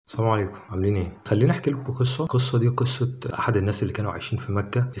السلام عليكم، عاملين ايه؟ خليني احكي لكم القصه دي قصه احد الناس اللي كانوا عايشين في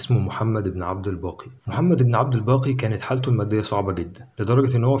مكه، اسمه محمد بن عبد الباقي. محمد بن عبد الباقي كانت حالته الماديه صعبه جدا،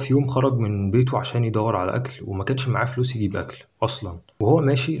 لدرجه ان هو في يوم خرج من بيته عشان يدور على اكل وما كانش معاه فلوس يجيب اكل اصلا. وهو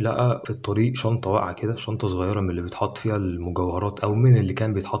ماشي لقى في الطريق شنطه واقعه كده، شنطه صغيره من اللي بيتحط فيها المجوهرات او من اللي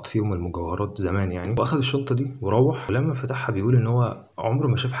كان بيتحط فيهم المجوهرات زمان يعني. واخد الشنطه دي وروح، ولما فتحها بيقول ان هو عمره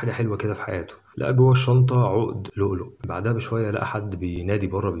ما شاف حاجه حلوه كده في حياته. لقى جوه الشنطه عقد لؤلؤ. بعدها بشويه لقى حد بينادي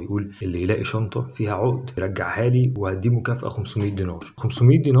بره بيقول اللي يلاقي شنطه فيها عقد يرجعها لي وهديه مكافاه 500 دينار.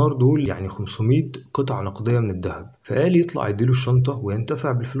 500 دينار دول يعني 500 قطعه نقديه من الذهب. فقال يطلع يديله الشنطه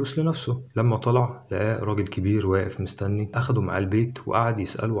وينتفع بالفلوس لنفسه. لما طلع لقى راجل كبير واقف مستني، اخده معاه البيت وقعد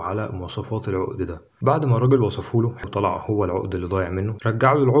يساله على مواصفات العقد ده. بعد ما الراجل وصفه له وطلع هو العقد اللي ضايع منه،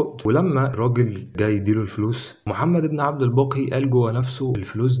 رجع له العقد. ولما الراجل جاي يديله الفلوس، محمد بن عبد الباقي قال جوه نفسه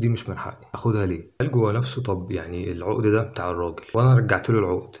الفلوس دي مش من حقي، اخدها ليه؟ قال جوه نفسه طب يعني العقد ده بتاع الراجل وانا رجعت له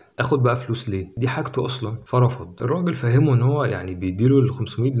العقد، اخد بقى فلوس ليه؟ دي حاجته اصلا. فرفض. الراجل فهمه ان هو يعني بيديله ال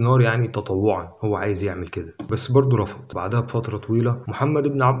 500 دينار يعني تطوعا، هو عايز يعمل كده، بس برضه رفض. بعدها بفتره طويله محمد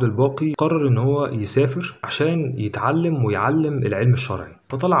بن عبد الباقي قرر ان هو يسافر عشان يتعلم ويعلم العلم الشرعي.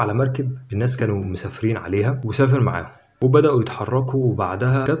 فطلع على مركب الناس كانوا مسافرين عليها وسافر معاهم، وبدأوا يتحركوا.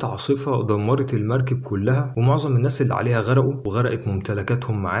 وبعدها جت عاصفة دمرت المركب كلها، ومعظم الناس اللي عليها غرقوا وغرقت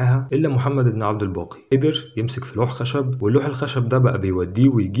ممتلكاتهم معاها إلا محمد بن عبد الباقي. قدر يمسك في لوح خشب، واللوح الخشب ده بقى بيوديه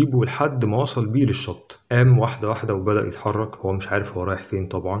ويجيبه لحد ما وصل بيه للشط. قام واحدة واحدة وبدأ يتحرك، هو مش عارف هو رايح فين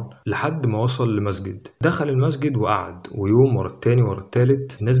طبعا، لحد ما وصل لمسجد. دخل المسجد وقعد، ويوم ورا التاني ورا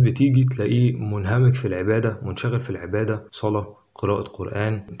التالت الناس بتيجي تلاقيه منهمك في العبادة، منشغل في العبادة، صلاة، قراءة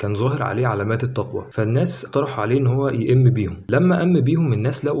قرآن. كان ظاهر عليه علامات التقوى. فالناس اقترحوا عليه ان هو يئم بيهم. لما قام بيهم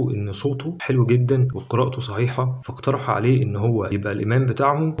الناس لقوا ان صوته حلو جدا وقراءته صحيحة، فاقترحوا عليه ان هو يبقى الامام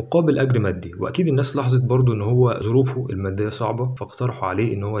بتاعهم مقابل اجر مادي. واكيد الناس لاحظت برضو ان هو ظروفه المادية صعبة، فاقترحوا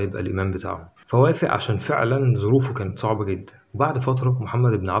عليه ان هو يبقى الامام بتاعهم. فوافق عشان فعلا ظروفه كانت صعبة جدا. وبعد فترة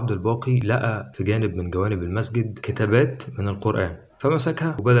محمد بن عبد الباقي لقى في جانب من جوانب المسجد كتابات من القرآن،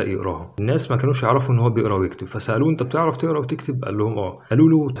 فمسكها وبدأ يقراها. الناس ما كانوش يعرفوا ان هو بيقرا ويكتب، فسألوه انت بتعرف تقرا وتكتب؟ قال لهم اه. قالوا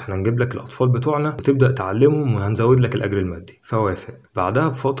له احنا نجيب لك الاطفال بتوعنا وتبدأ تعلمهم وهنزود لك الاجر المادي. فوافق. بعدها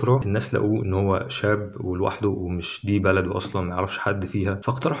بفترة الناس لقوه ان هو شاب ولوحده ومش دي بلده اصلا، ما يعرفش حد فيها،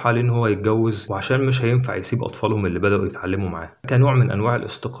 فاقترحوا عليه ان هو يتجوز، وعشان مش هينفع يسيب اطفالهم اللي بدأوا يتعلموا معاه كنوع من انواع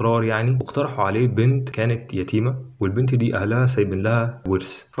الاستقرار يعني. واقترحوا عليه بنت كانت يتيمة، والبنت دي اهلها سايبين لها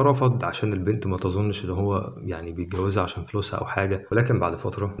ورث. فرفض عشان البنت ما تظنش ان هو يعني بيتجوزها عشان فلوسها او حاجة. ولكن بعد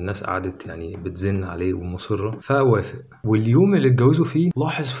فترة الناس قعدت يعني بتزن عليه ومصرة، فوافق. واليوم اللي اتجوزوا فيه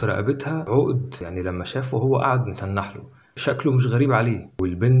لاحظ في رقبتها عقد، يعني لما شافه هو قعد متنح له، شكله مش غريب عليه.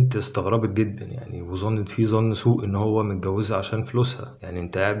 والبنت استغربت جدا يعني، وظنت فيه ظن سوء ان هو متجوزها عشان فلوسها. يعني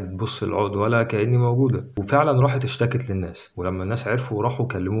انت قاعد بتبص العقد ولا كأني موجودة. وفعلا راحت اشتكت للناس، ولما الناس عرفوا راحوا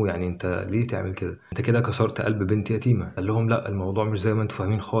كلموه يعني انت ليه تعمل كده؟ انت كده كسرت قلب بنت يتيمة. قال لهم لا، الموضوع مش زي ما انتوا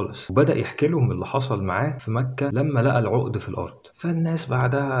فاهمين خالص. وبدأ يحكي لهم اللي حصل معاه في مكة لما لقى العقد في الارض. فالناس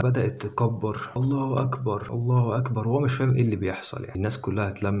بعدها بدأت تكبر الله اكبر الله اكبر، وهو مش فاهم ايه اللي بيحصل. يعني الناس كلها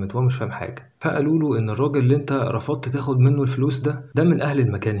اتلمت وهو مش فاهم حاجة. فقالوا له ان الراجل اللي انت رفضت تاخد منه الفلوس ده من اهل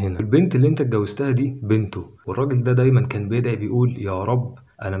المكان هنا، البنت اللي انت اتجوزتها دي بنته. والراجل ده دايما كان بيدعي بيقول يا رب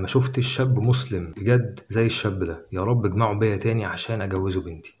انا ما شفتش شاب مسلم بجد زي الشاب ده، يا رب اجمعه بيا تاني عشان اجوزه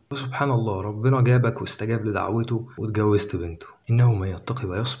بنتي. وسبحان الله، ربنا جابك واستجاب لدعوته واتجوزت بنته. انه من يتقي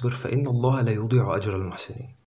ويصبر فان الله لا يضيع اجر المحسنين.